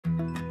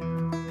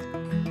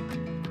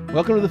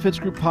Welcome to the Fitz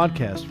Group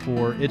podcast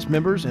for its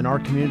members and our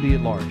community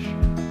at large.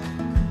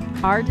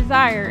 Our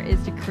desire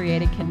is to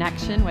create a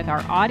connection with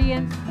our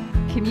audience,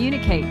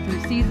 communicate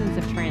through seasons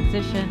of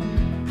transition,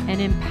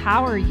 and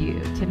empower you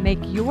to make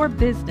your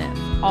business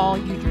all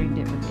you dreamed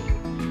it would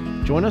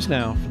be. Join us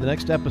now for the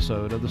next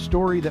episode of the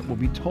story that will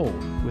be told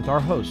with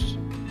our hosts,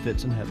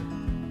 Fitz and Heather.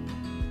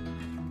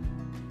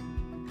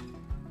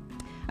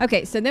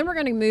 Okay, so then we're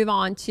going to move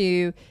on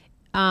to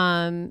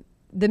the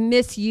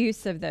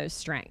misuse of those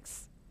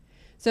strengths.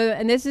 So,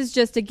 and this is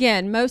just,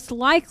 again, most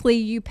likely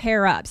you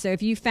pair up. So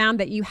if you found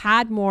that you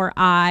had more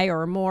I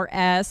or more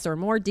S or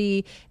more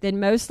D, then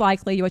most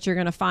likely what you're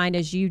going to find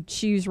is you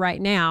choose right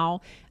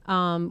now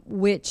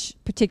which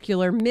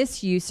particular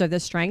misuse of the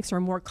strengths are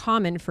more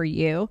common for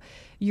you.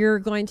 You're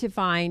going to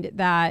find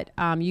that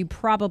you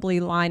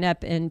probably line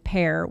up in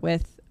pair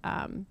with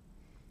the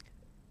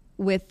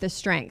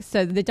strengths.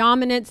 So the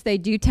dominants, they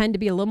do tend to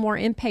be a little more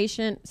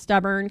impatient,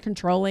 stubborn,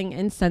 controlling,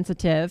 and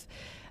sensitive.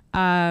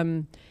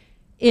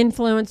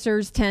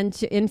 Influencers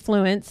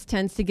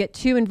tends to get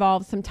too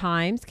involved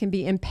sometimes, can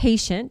be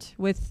impatient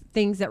with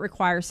things that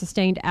require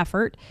sustained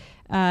effort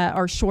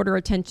or shorter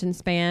attention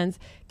spans,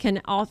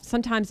 can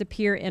sometimes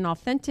appear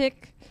inauthentic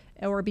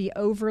or be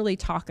overly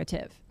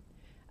talkative.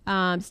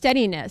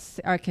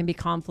 Steadiness can be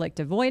conflict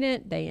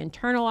avoidant. They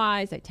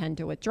internalize, they tend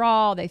to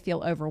withdraw, they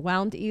feel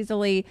overwhelmed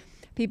easily.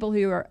 People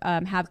who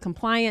have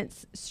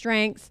compliance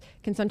strengths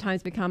can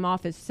sometimes become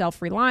off as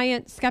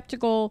self-reliant,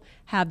 skeptical,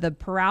 have the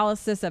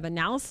paralysis of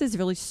analysis,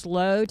 really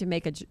slow to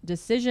make a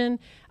decision,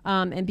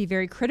 and be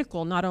very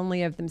critical, not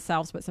only of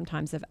themselves, but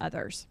sometimes of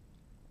others.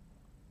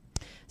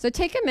 So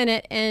take a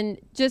minute and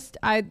just,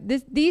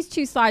 these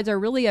two slides are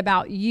really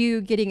about you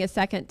getting a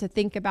second to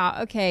think about,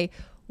 okay,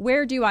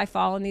 where do I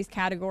fall in these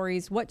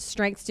categories? What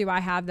strengths do I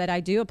have that I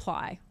do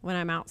apply when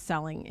I'm out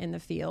selling in the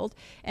field?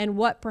 And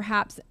what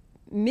perhaps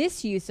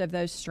misuse of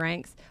those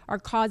strengths are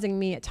causing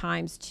me at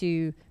times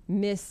to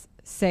miss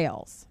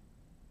sales?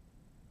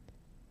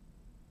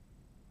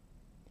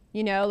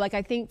 You know, like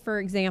I think, for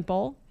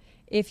example,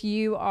 if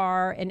you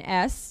are an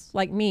S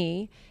like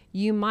me,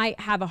 you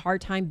might have a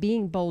hard time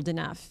being bold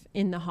enough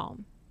in the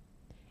home.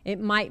 It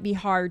might be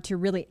hard to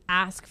really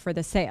ask for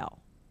the sale.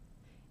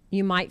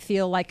 You might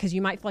feel like, because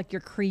you might feel like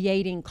you're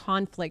creating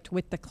conflict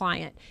with the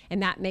client,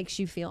 and that makes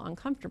you feel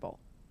uncomfortable.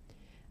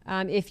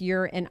 If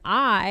you're an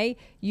I,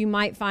 you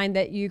might find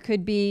that you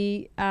could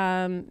be,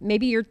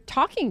 maybe you're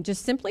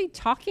just simply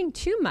talking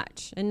too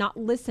much and not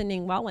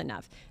listening well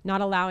enough,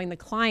 not allowing the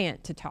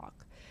client to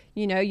talk.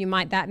 You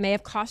know, that may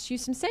have cost you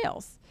some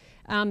sales.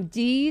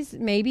 D's,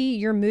 maybe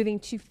you're moving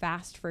too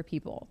fast for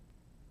people.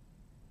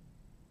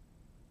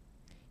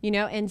 You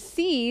know, and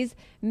C's,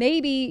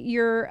 maybe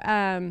you're,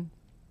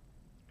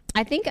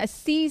 I think a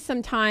C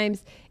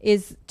sometimes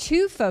is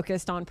too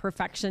focused on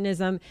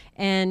perfectionism,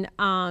 and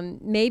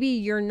maybe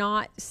you're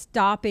not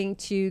stopping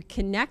to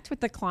connect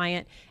with the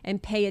client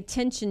and pay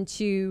attention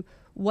to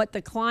what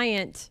the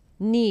client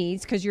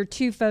needs because you're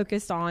too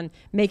focused on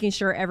making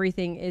sure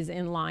everything is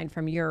in line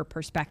from your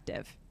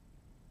perspective.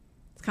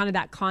 It's kind of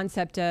that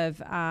concept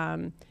of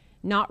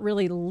not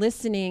really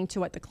listening to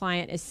what the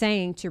client is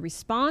saying to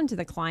respond to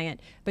the client,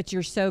 but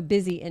you're so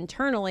busy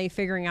internally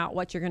figuring out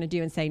what you're going to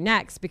do and say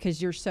next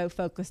because you're so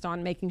focused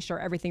on making sure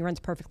everything runs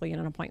perfectly in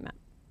an appointment.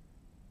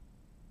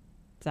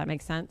 Does that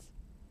make sense?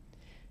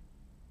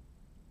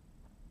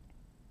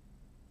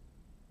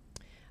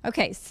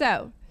 Okay,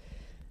 so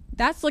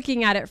that's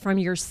looking at it from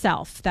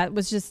yourself. That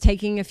was just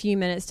taking a few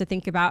minutes to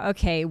think about,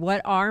 okay, what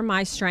are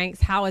my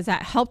strengths? How has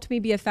that helped me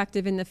be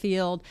effective in the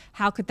field?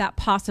 How could that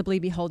possibly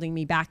be holding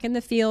me back in the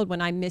field when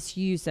I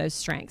misuse those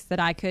strengths? That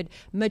I could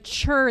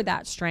mature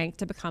that strength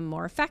to become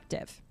more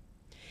effective.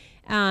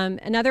 Now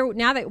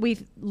that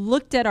we've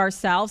looked at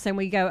ourselves and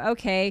we go,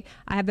 okay,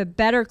 I have a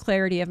better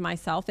clarity of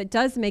myself, it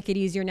does make it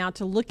easier now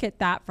to look at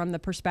that from the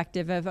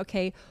perspective of,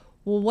 okay,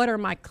 well, what are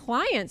my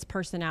clients'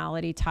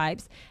 personality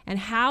types, and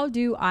how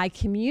do I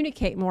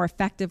communicate more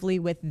effectively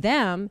with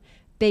them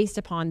based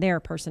upon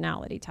their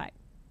personality type?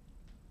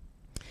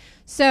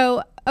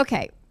 So,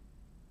 okay.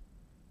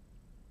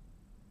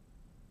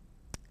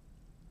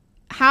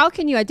 How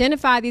can you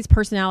identify these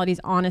personalities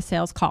on a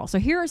sales call? So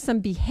here are some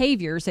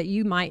behaviors that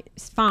you might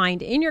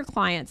find in your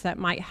clients that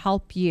might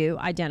help you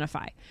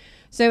identify.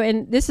 So,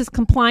 and this is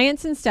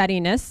compliance and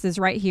steadiness is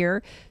right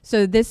here.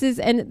 So this is,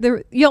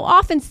 you'll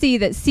often see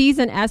that C's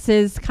and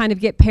S's kind of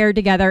get paired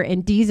together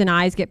and D's and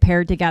I's get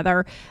paired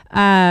together.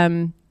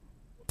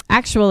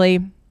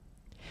 Actually,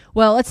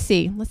 well, let's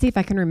see if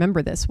I can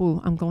remember this.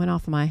 Ooh, I'm going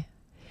off of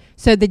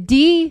so the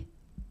D,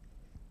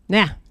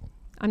 I'm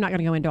not going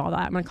to go into all that.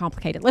 I'm going to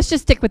complicate it. Let's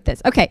just stick with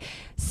this. Okay.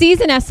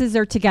 C's and S's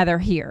are together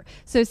here.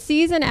 So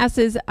C's and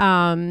S's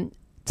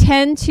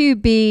tend to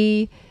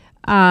be,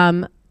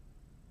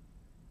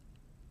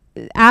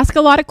 ask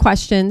a lot of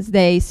questions.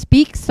 They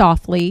speak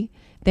softly.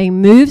 They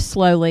move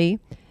slowly.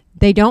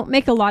 They don't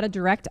make a lot of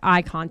direct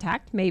eye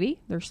contact.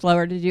 Maybe they're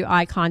slower to do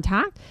eye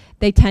contact.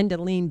 They tend to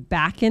lean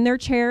back in their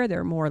chair.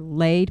 They're more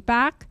laid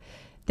back.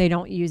 They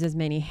don't use as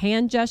many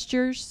hand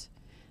gestures.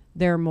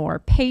 They're more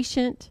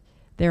patient.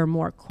 they're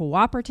more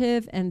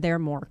cooperative, and they're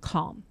more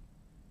calm.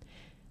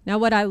 Now,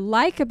 what I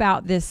like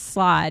about this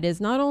slide is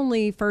not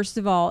only, first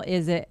of all,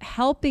 is it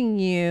helping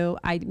you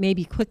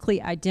maybe quickly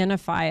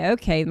identify,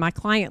 okay, my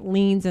client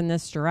leans in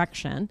this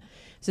direction.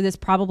 So this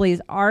probably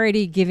is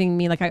already giving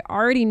me, I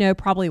already know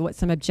probably what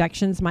some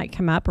objections might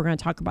come up. We're going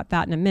to talk about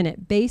that in a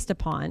minute based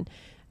upon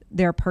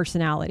their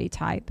personality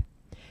type.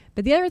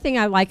 But the other thing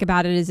I like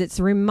about it is it's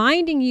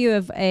reminding you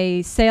of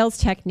a sales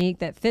technique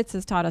that Fitz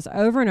has taught us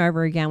over and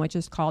over again, which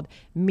is called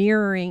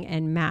mirroring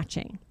and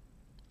matching.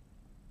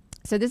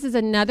 So this is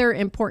another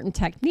important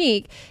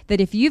technique that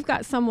if you've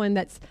got someone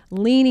that's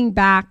leaning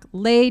back,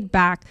 laid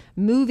back,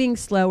 moving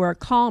slower,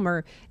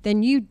 calmer,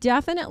 then you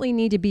definitely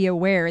need to be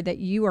aware that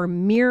you are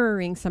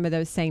mirroring some of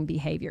those same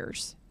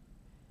behaviors.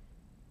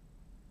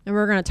 And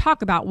we're going to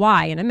talk about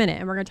why in a minute,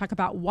 and we're going to talk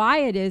about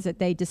why it is that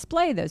they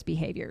display those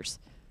behaviors.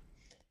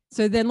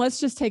 So then let's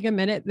just take a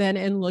minute then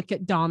and look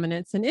at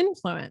dominance and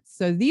influence.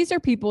 So these are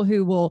people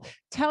who will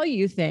tell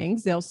you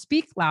things. They'll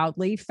speak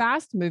loudly,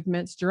 fast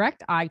movements,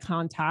 direct eye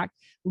contact,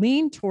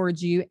 lean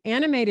towards you,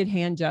 animated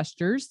hand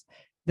gestures.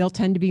 They'll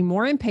tend to be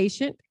more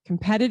impatient,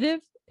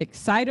 competitive,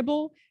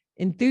 excitable,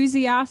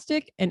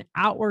 enthusiastic, and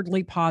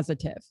outwardly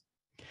positive.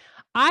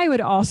 I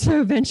would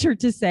also venture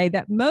to say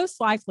that most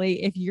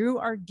likely if you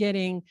are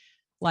getting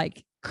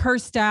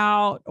cursed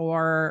out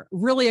or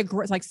really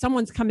like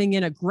someone's coming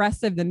in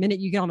aggressive the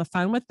minute you get on the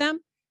phone with them,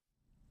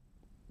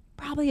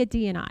 probably a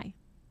D&I.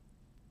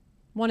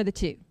 One of the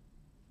two.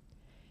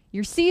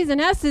 Your C's and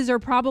S's are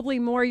probably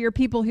more your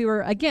people who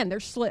are, again,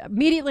 they're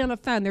immediately on the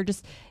phone.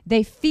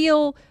 They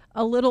feel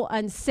a little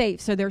unsafe.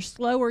 So they're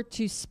slower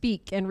to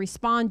speak and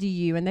respond to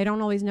you, and they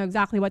don't always know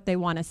exactly what they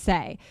want to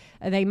say.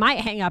 They might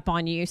hang up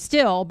on you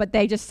still, but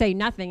they just say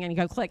nothing and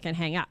go click and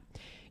hang up.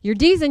 Your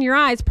D's and your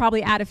I's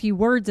probably add a few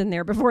words in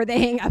there before they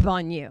hang up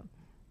on you.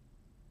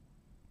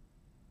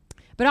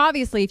 But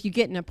obviously, if you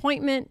get an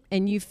appointment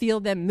and you feel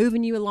them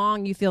moving you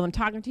along, you feel them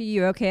talking to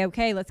you,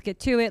 okay, let's get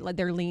to it.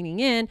 They're leaning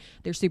in,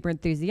 they're super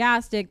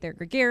enthusiastic, they're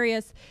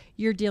gregarious,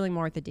 you're dealing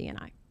more with the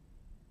D&I.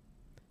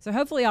 So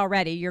hopefully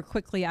already you're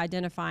quickly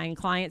identifying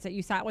clients that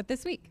you sat with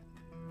this week.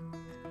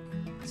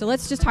 So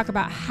let's just talk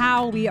about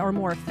how we are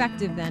more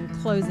effective than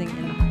closing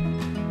in the home.